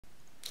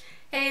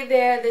Hey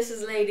there, this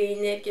is Lady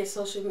Nick, your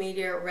social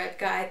media red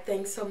guide.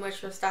 Thanks so much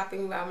for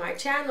stopping by my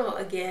channel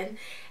again.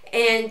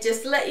 And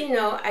just to let you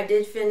know, I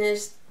did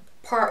finish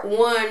part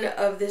 1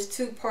 of this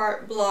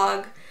 2-part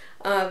blog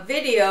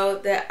video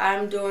that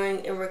I'm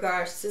doing in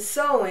regards to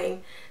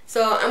sewing.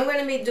 So I'm going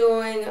to be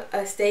doing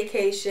a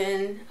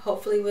staycation,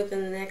 hopefully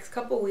within the next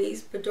couple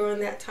weeks, but during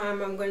that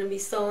time I'm going to be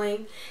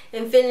sewing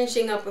and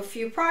finishing up a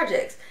few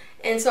projects.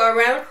 And so I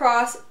ran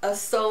across a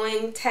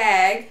sewing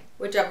tag,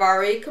 which I've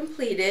already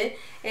completed,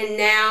 and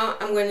now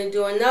I'm going to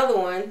do another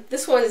one.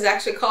 This one is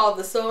actually called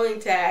the sewing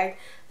tag.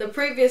 The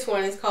previous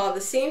one is called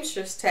the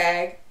seamstress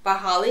tag by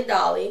Holly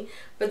Dolly,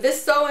 but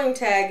this sewing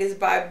tag is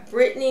by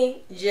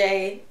Brittany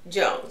J.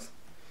 Jones.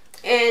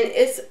 And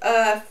it's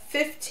a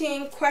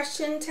 15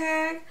 question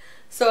tag.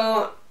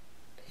 So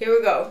here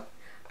we go.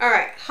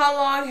 Alright, how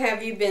long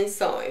have you been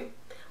sewing?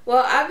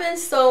 Well, I've been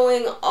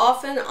sewing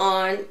off and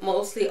on,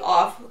 mostly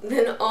off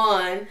than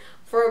on,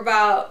 for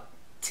about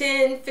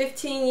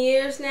 10-15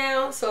 years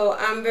now. So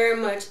I'm very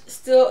much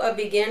still a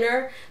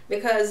beginner,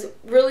 because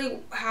really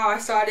how I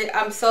started,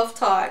 I'm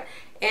self-taught,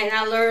 and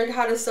I learned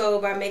how to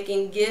sew by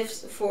making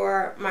gifts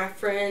for my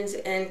friends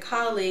and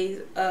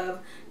colleagues of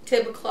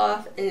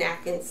tablecloth and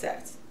napkin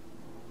sets.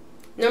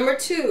 Number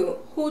 2,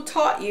 who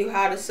taught you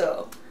how to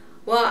sew?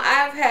 Well,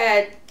 I've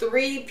had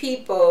 3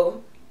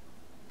 people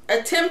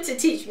attempt to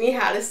teach me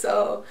how to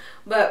sew,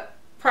 but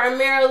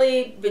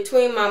primarily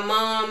between my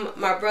mom,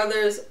 my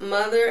brother's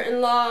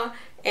mother-in-law,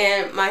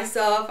 and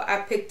myself, I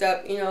picked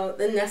up,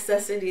 the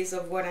necessities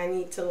of what I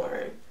need to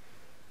learn.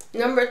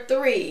 Number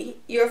 3,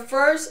 your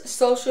first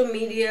social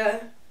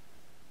media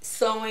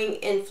sewing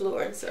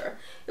influencer.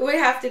 It would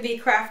have to be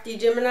Crafty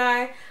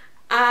Gemini.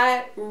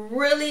 I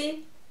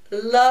really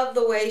love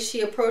the way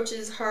she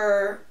approaches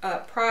her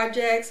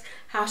projects,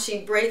 how she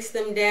breaks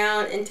them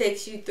down and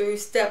takes you through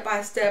step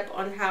by step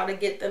on how to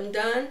get them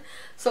done.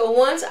 So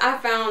once I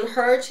found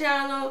her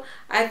channel,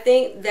 I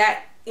think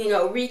that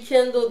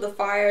rekindled the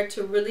fire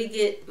to really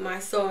get my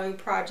sewing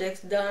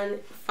projects done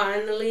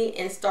finally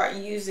and start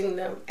using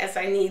them as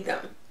I need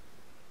them.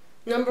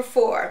 Number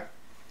 4,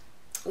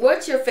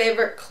 what's your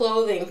favorite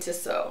clothing to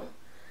sew?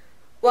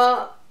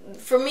 Well,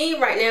 for me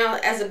right now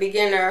as a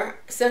beginner,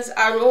 since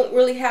I don't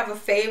really have a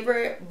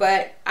favorite,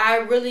 but I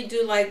really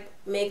do like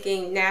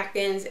making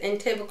napkins and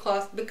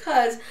tablecloths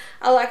because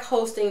I like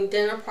hosting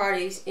dinner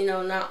parties,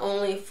 not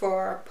only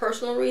for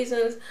personal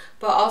reasons,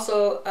 but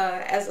also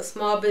as a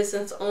small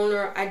business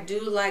owner, I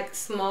do like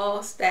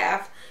small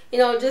staff,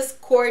 just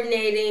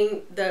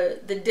coordinating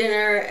the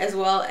dinner as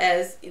well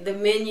as the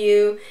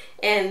menu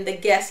and the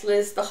guest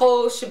list, the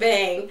whole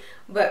shebang.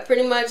 But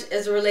pretty much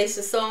as it relates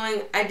to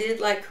sewing, I did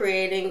like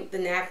creating the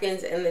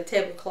napkins and the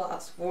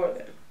tablecloths for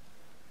them.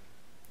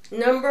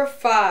 Number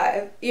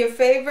 5, your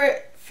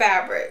favorite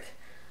fabric.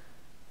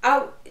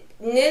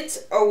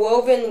 Knit or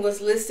woven was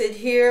listed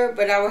here,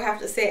 but I would have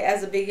to say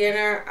as a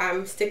beginner,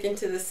 I'm sticking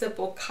to the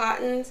simple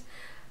cottons.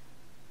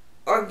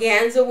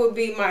 Organza would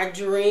be my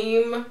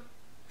dream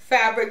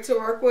fabric to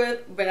work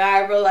with, but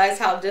I realize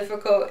how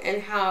difficult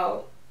and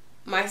how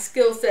my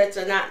skill sets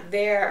are not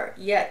there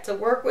yet to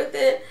work with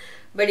it.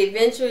 But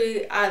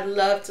eventually I'd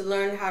love to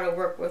learn how to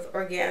work with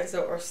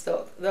organza or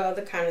silk, the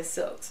other kind of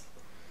silks.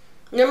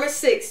 Number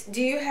 6,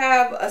 do you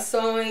have a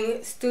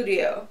sewing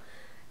studio?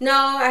 No,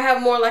 I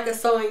have more like a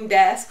sewing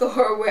desk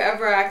or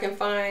wherever I can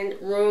find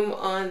room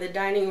on the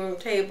dining room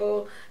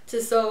table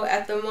to sew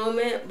at the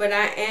moment, but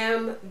I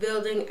am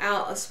building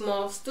out a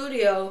small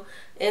studio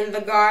in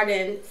the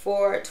garden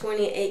for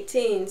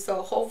 2018,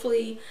 so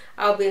hopefully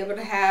I'll be able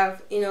to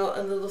have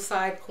a little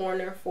side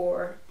corner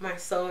for my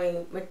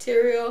sewing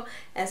material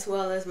as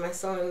well as my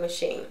sewing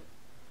machine.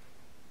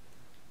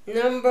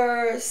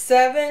 Number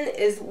 7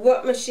 is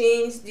what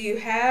machines do you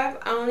have?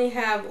 I only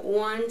have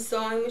one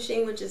sewing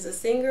machine, which is a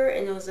Singer,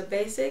 and it was a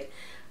basic.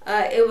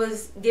 It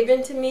was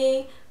given to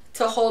me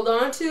to hold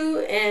on to,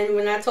 and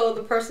when I told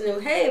the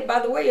person, hey, by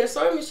the way, your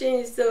sewing machine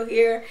is still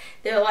here,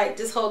 they're like,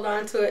 just hold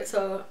on to it.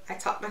 So I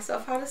taught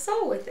myself how to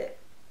sew with it.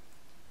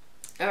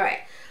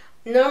 Alright,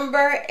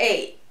 number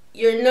 8,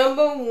 your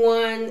number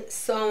 1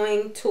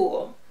 sewing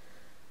tool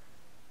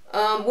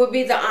would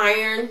be the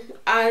iron.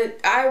 I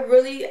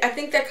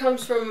think that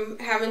comes from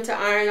having to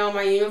iron all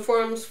my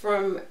uniforms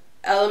from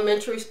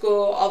elementary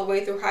school all the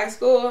way through high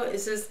school.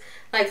 It's just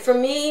like, for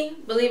me,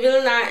 believe it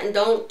or not, and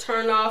don't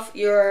turn off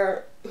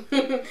your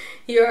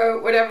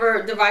your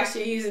whatever device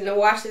you're using to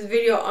watch this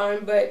video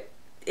on, but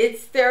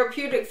it's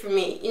therapeutic for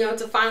me,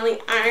 to finally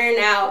iron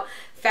out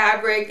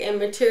fabric and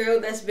material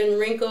that's been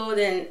wrinkled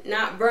and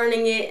not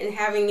burning it and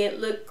having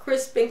it look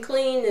crisp and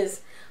clean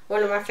is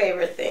one of my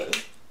favorite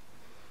things.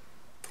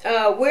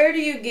 Where do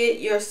you get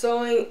your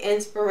sewing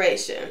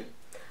inspiration?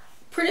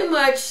 Pretty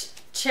much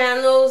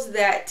channels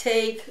that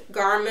take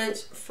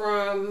garments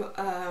from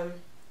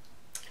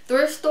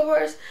thrift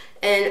stores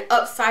and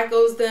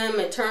upcycles them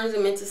and turns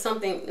them into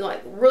something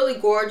like really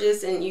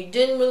gorgeous, and you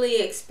didn't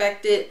really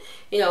expect it,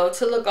 you know,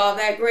 to look all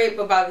that great,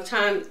 but by the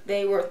time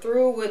they were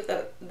through with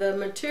the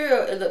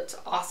material, it looked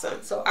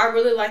awesome. So I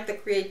really like the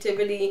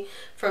creativity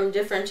from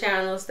different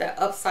channels that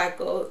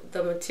upcycle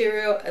the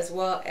material as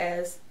well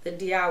as the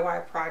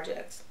DIY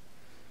projects.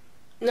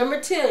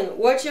 Number 10,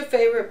 what's your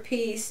favorite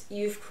piece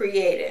you've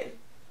created?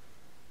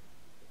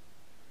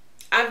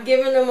 I've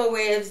given them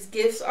away as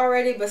gifts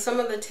already, but some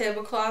of the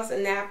tablecloths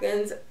and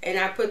napkins, and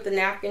I put the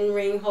napkin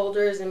ring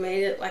holders and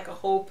made it like a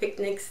whole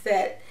picnic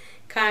set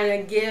kind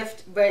of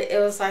gift, but it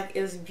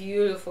was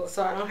beautiful.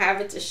 So I don't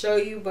have it to show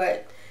you,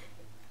 but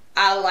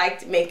I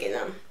liked making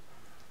them.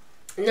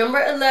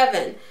 Number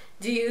 11,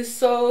 do you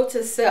sew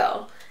to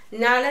sell?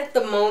 Not at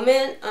the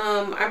moment.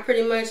 I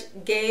pretty much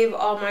gave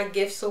all my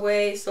gifts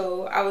away,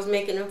 so I was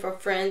making them for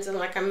friends and,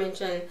 like I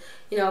mentioned,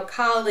 you know,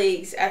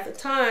 colleagues at the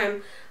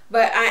time.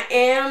 But I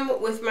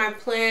am, with my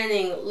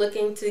planning,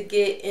 looking to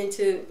get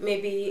into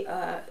maybe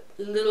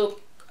little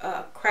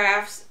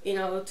crafts, you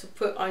know, to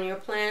put on your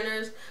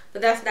planners.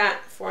 But that's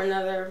not for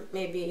another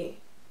maybe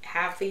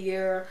half a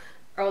year,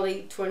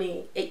 early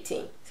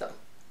 2018. So,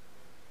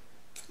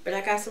 but I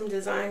got some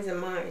designs in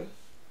mind.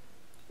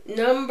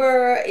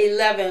 Number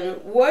 11,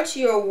 what's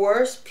your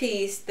worst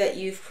piece that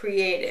you've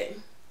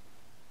created?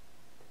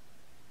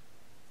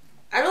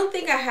 I don't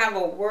think I have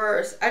a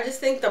worst. I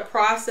just think the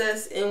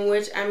process in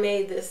which I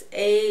made this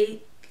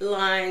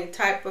A-line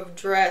type of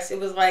dress, it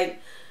was like,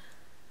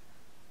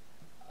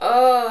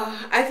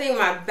 I think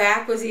my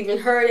back was even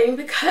hurting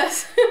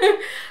because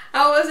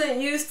I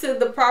wasn't used to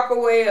the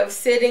proper way of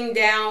sitting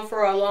down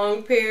for a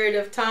long period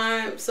of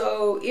time.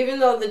 So even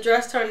though the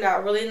dress turned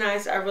out really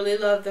nice, I really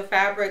loved the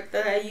fabric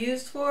that I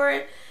used for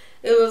it.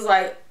 It was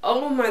like,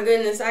 oh my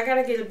goodness, I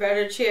gotta get a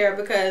better chair,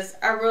 because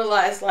I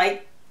realized,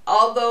 like,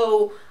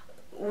 although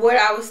what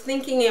I was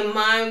thinking in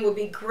mind would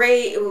be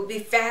great, it would be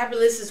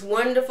fabulous, it's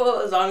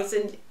wonderful, as long as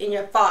it's in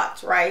your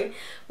thoughts, right?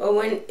 But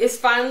when it's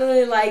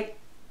finally, like,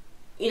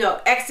 you know,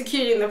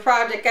 executing the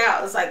project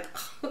out, it's like,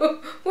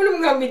 when am I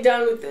going to be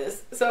done with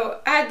this? So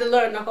I had to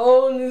learn a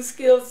whole new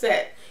skill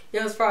set, you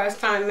know, as far as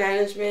time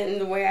management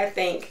and the way I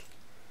think.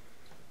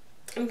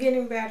 I'm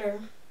getting better.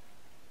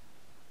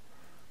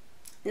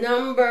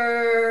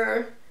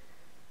 Number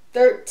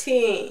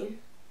 13.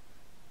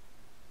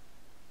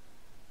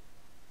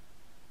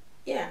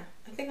 Yeah,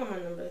 I think I'm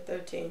on number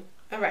 13.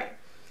 All right.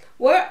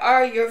 What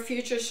are your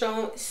future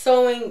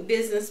sewing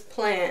business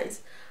plans?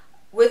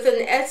 With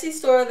an Etsy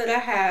store that I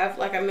have,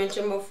 like I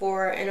mentioned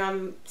before, and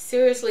I'm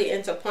seriously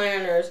into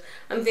planners,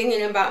 I'm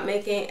thinking about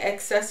making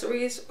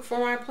accessories for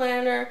my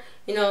planner,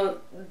 you know,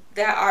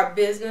 that are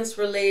business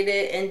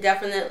related, and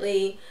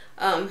definitely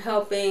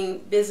helping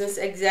business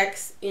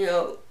execs, you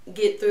know,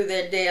 get through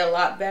their day a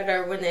lot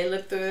better when they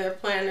look through their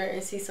planner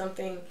and see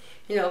something,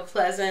 you know,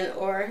 pleasant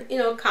or, you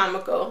know,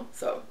 comical.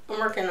 So I'm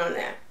working on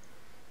that.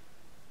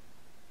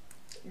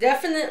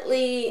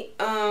 Definitely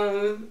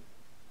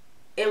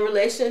in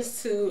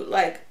relations to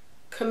like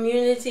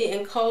community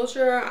and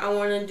culture, I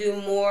want to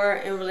do more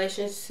in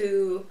relations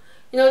to,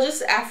 you know,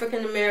 just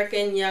African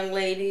American young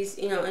ladies,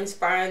 you know,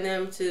 inspiring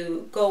them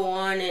to go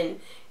on and,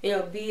 you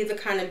know, be the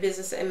kind of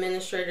business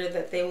administrator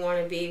that they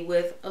want to be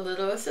with a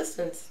little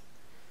assistance.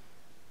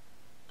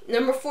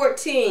 Number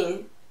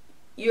 14,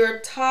 your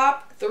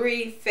top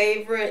 3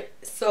 favorite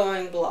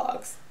sewing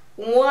blogs.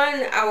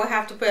 One I would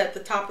have to put at the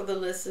top of the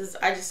list is,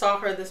 I just saw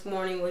her this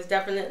morning, was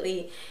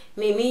definitely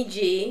Mimi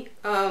G.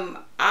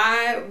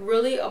 I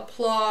really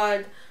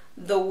applaud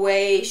the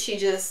way she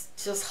just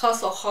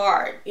hustle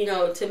hard, you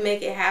know, to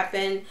make it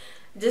happen,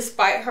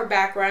 despite her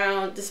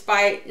background,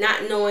 despite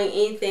not knowing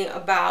anything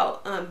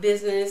about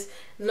business,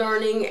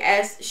 learning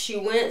as she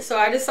went. So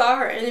I just saw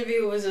her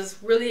interview, was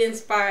just really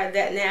inspired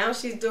that now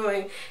she's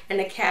doing an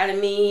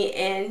academy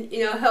and,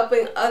 you know,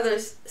 helping other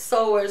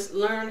sewers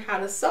learn how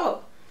to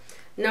sew.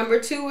 Number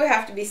 2 would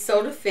have to be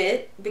Sew to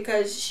Fit,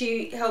 because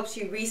she helps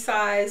you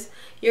resize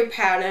your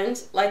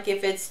patterns. Like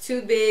if it's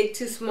too big,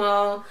 too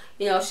small,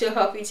 you know, she'll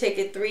help you take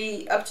it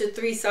up to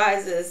 3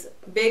 sizes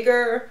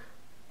bigger,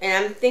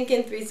 and I'm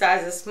thinking 3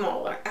 sizes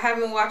smaller. I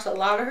haven't watched a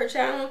lot of her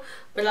channel,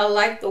 but I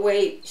like the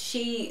way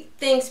she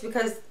thinks,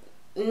 because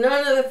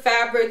none of the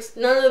fabrics,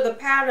 none of the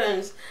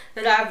patterns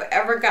that I've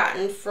ever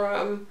gotten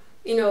from,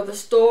 you know, the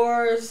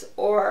stores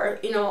or,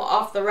 you know,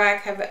 off the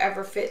rack have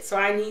ever fit. So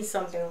I need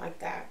something like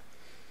that.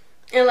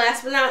 And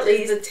last but not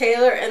least, the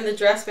Tailor and the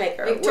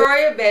Dressmaker.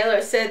 Victoria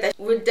Baylor said that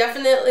would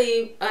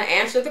definitely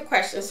answer the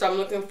question, so I'm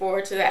looking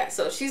forward to that.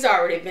 So she's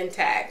already been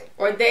tagged,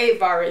 or they've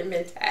already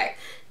been tagged.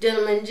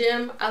 Gentleman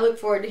Jim, I look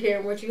forward to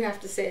hearing what you have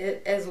to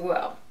say as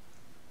well.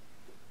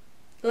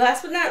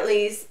 Last but not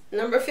least,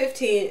 number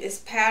 15 is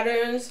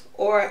patterns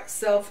or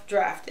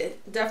self-drafted.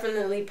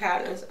 Definitely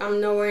patterns.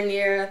 I'm nowhere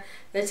near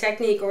the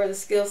technique or the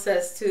skill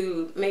sets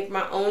to make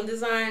my own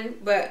design,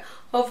 but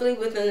hopefully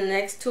within the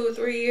next 2 or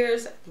 3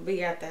 years, I'll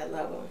be at that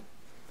level.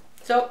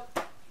 So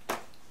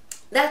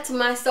That's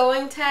my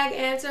sewing tag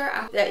answer.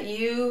 I hope that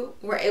you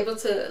were able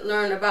to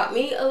learn about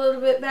me a little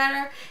bit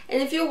better.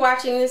 And if you're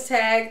watching this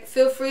tag,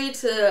 feel free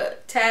to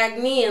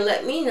tag me and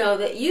let me know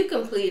that you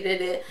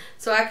completed it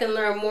so I can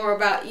learn more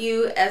about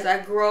you as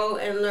I grow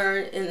and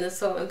learn in the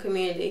sewing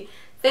community.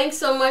 Thanks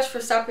so much for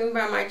stopping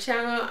by my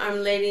channel.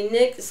 I'm Lady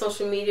Nick, the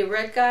Social Media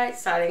Red Guide,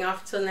 signing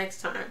off until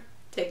next time.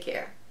 Take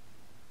care.